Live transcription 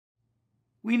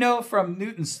We know from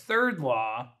Newton's third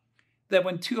law that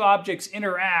when two objects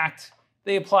interact,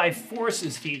 they apply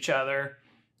forces to each other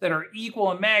that are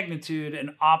equal in magnitude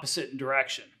and opposite in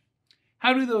direction.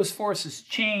 How do those forces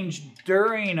change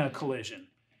during a collision?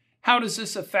 How does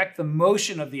this affect the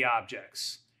motion of the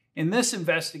objects? In this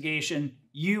investigation,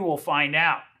 you will find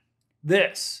out.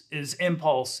 This is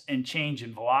impulse and change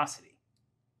in velocity.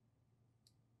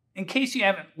 In case you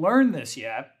haven't learned this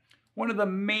yet, one of the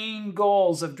main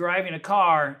goals of driving a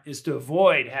car is to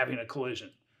avoid having a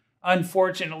collision.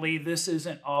 Unfortunately, this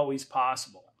isn't always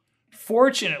possible.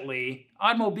 Fortunately,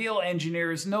 automobile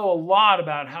engineers know a lot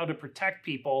about how to protect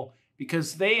people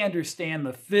because they understand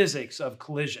the physics of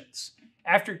collisions.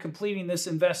 After completing this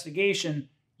investigation,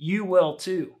 you will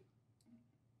too.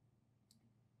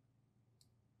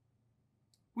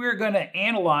 We're going to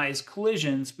analyze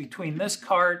collisions between this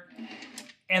cart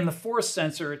and the force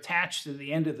sensor attached to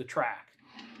the end of the track.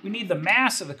 We need the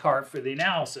mass of the cart for the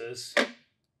analysis.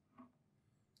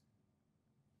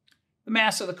 The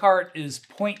mass of the cart is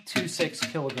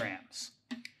 0.26 kilograms.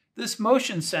 This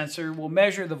motion sensor will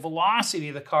measure the velocity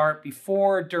of the cart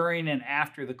before, during, and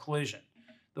after the collision.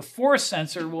 The force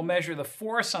sensor will measure the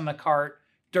force on the cart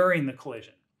during the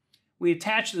collision. We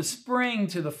attach the spring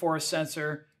to the force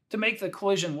sensor to make the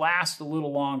collision last a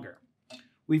little longer.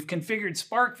 We've configured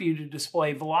SparkView to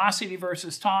display velocity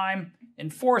versus time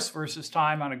and force versus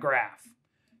time on a graph.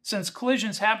 Since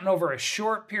collisions happen over a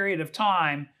short period of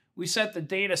time, we set the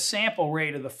data sample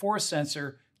rate of the force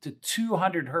sensor to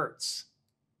 200 Hertz.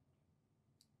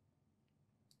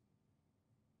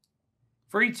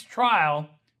 For each trial,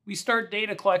 we start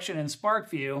data collection in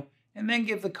SparkView and then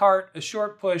give the cart a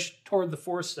short push toward the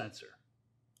force sensor.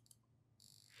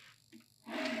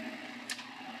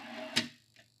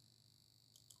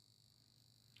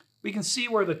 We can see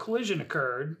where the collision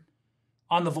occurred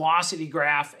on the velocity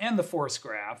graph and the force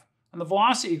graph. On the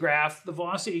velocity graph, the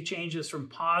velocity changes from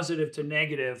positive to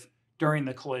negative during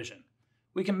the collision.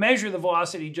 We can measure the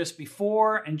velocity just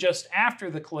before and just after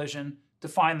the collision to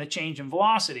find the change in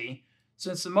velocity.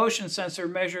 Since the motion sensor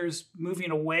measures moving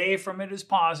away from it as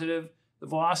positive, the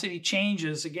velocity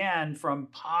changes again from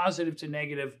positive to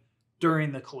negative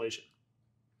during the collision.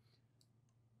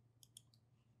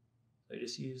 I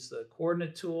just use the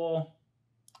coordinate tool.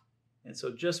 And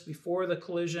so just before the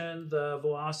collision, the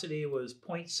velocity was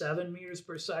 0.7 meters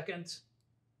per second.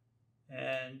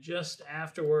 And just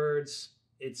afterwards,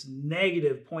 it's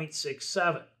negative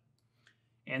 0.67.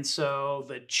 And so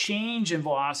the change in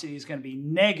velocity is going to be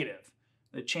negative.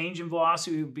 The change in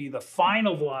velocity would be the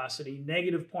final velocity,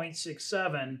 negative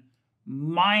 0.67,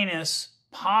 minus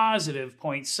positive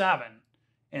 0.7.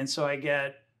 And so I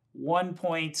get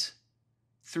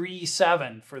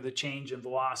 1.37 for the change in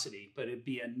velocity, but it'd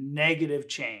be a negative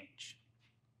change.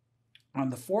 On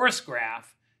the force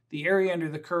graph, the area under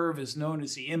the curve is known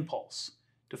as the impulse.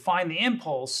 To find the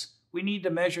impulse, we need to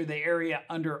measure the area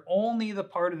under only the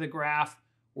part of the graph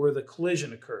where the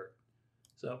collision occurred.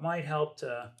 So it might help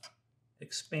to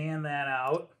expand that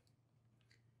out,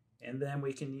 and then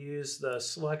we can use the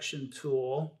selection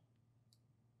tool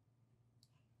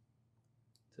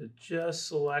to just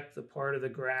select the part of the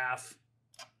graph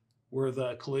where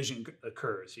the collision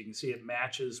occurs. You can see it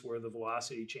matches where the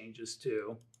velocity changes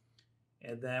to.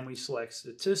 And then we select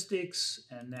statistics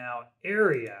and now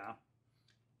area.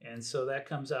 And so that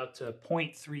comes out to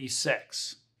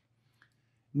 0.36.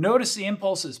 Notice the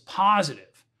impulse is positive.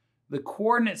 The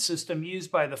coordinate system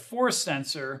used by the force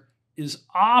sensor is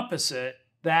opposite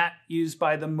that used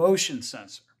by the motion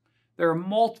sensor. There are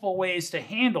multiple ways to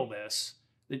handle this.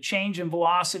 The change in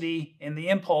velocity and the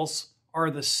impulse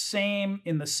are the same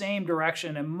in the same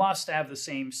direction and must have the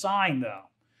same sign though.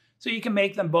 So you can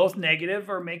make them both negative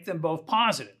or make them both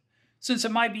positive. Since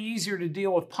it might be easier to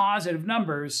deal with positive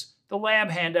numbers, the lab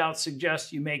handout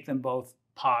suggests you make them both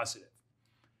positive.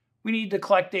 We need to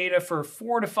collect data for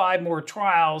 4 to 5 more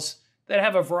trials that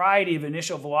have a variety of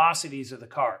initial velocities of the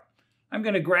cart. I'm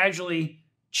going to gradually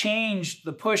change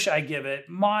the push I give it,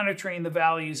 monitoring the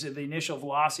values of the initial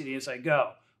velocity as I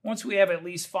go. Once we have at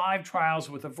least 5 trials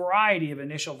with a variety of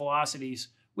initial velocities,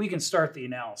 we can start the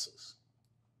analysis.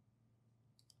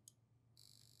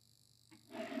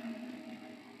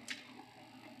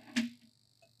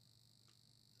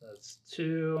 That's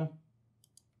 2.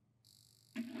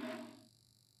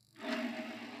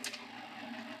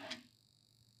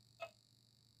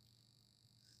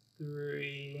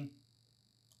 3.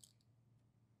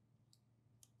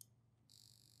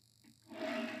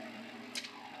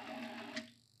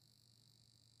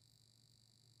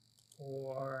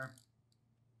 4.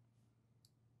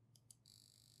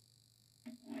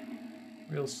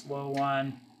 Real slow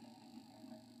one.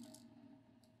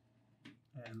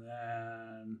 And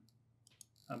then,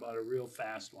 how about a real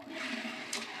fast one?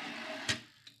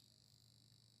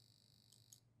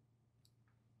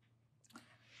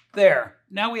 There.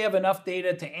 Now we have enough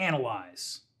data to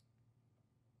analyze.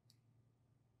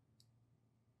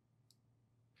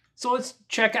 So let's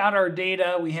check out our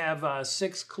data. We have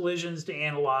 6 collisions to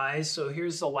analyze. So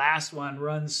here's the last one,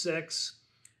 run 6.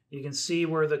 You can see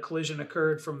where the collision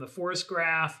occurred from the force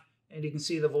graph, and you can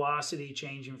see the velocity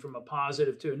changing from a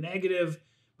positive to a negative,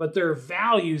 but their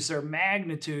values, their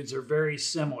magnitudes are very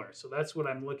similar. So that's what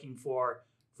I'm looking for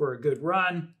a good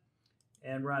run.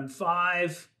 And run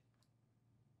 5,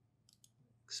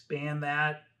 expand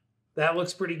that. That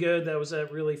looks pretty good. That was a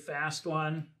really fast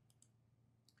one.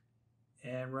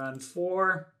 And run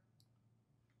 4.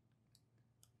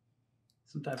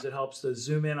 Sometimes it helps to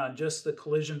zoom in on just the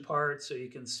collision part so you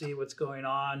can see what's going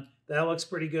on. That looks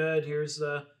pretty good. Here's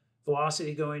the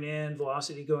velocity going in,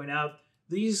 velocity going out.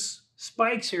 These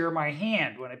spikes here are my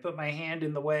hand when I put my hand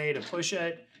in the way to push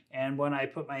it, and when I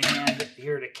put my hand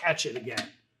here to catch it again.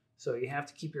 So you have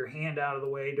to keep your hand out of the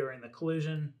way during the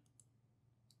collision.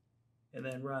 And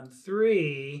then run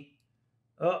 3.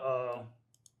 Uh-oh.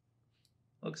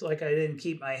 Looks like I didn't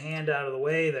keep my hand out of the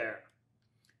way there.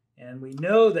 And we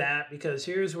know that because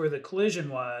here's where the collision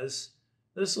was.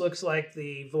 This looks like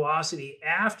the velocity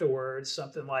afterwards,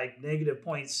 something like negative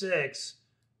 0.6,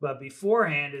 but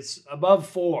beforehand it's above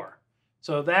 4.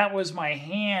 So that was my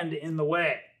hand in the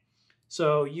way.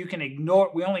 So you can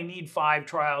ignore, we only need 5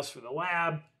 trials for the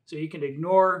lab, so you can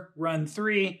ignore run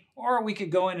 3, or we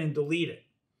could go in and delete it.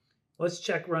 Let's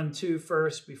check run 2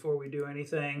 first before we do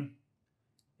anything.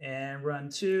 And run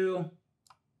 2,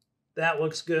 that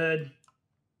looks good.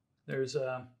 There's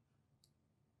a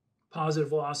positive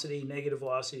velocity, negative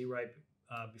velocity right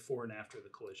before and after the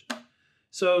collision.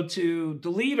 So to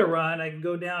delete a run, I can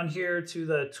go down here to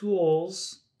the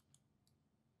tools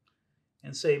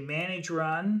and say manage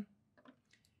run.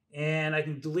 And I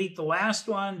can delete the last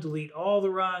one, delete all the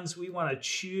runs. We want to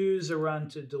choose a run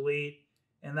to delete.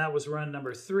 And that was run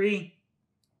number 3.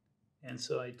 And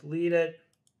so I delete it.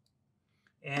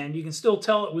 And you can still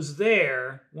tell it was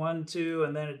there, 1, 2,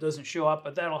 and then it doesn't show up,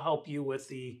 but that'll help you with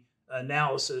the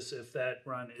analysis if that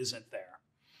run isn't there.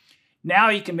 Now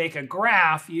you can make a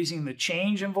graph using the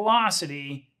change in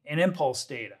velocity and impulse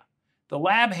data. The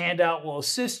lab handout will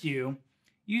assist you.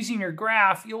 Using your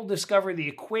graph, you'll discover the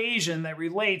equation that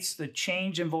relates the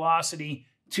change in velocity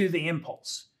to the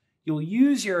impulse. You'll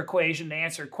use your equation to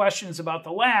answer questions about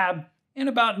the lab and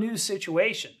about new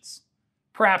situations.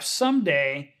 Perhaps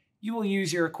someday, you will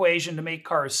use your equation to make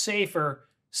cars safer,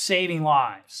 saving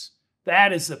lives.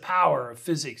 That is the power of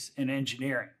physics and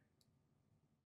engineering.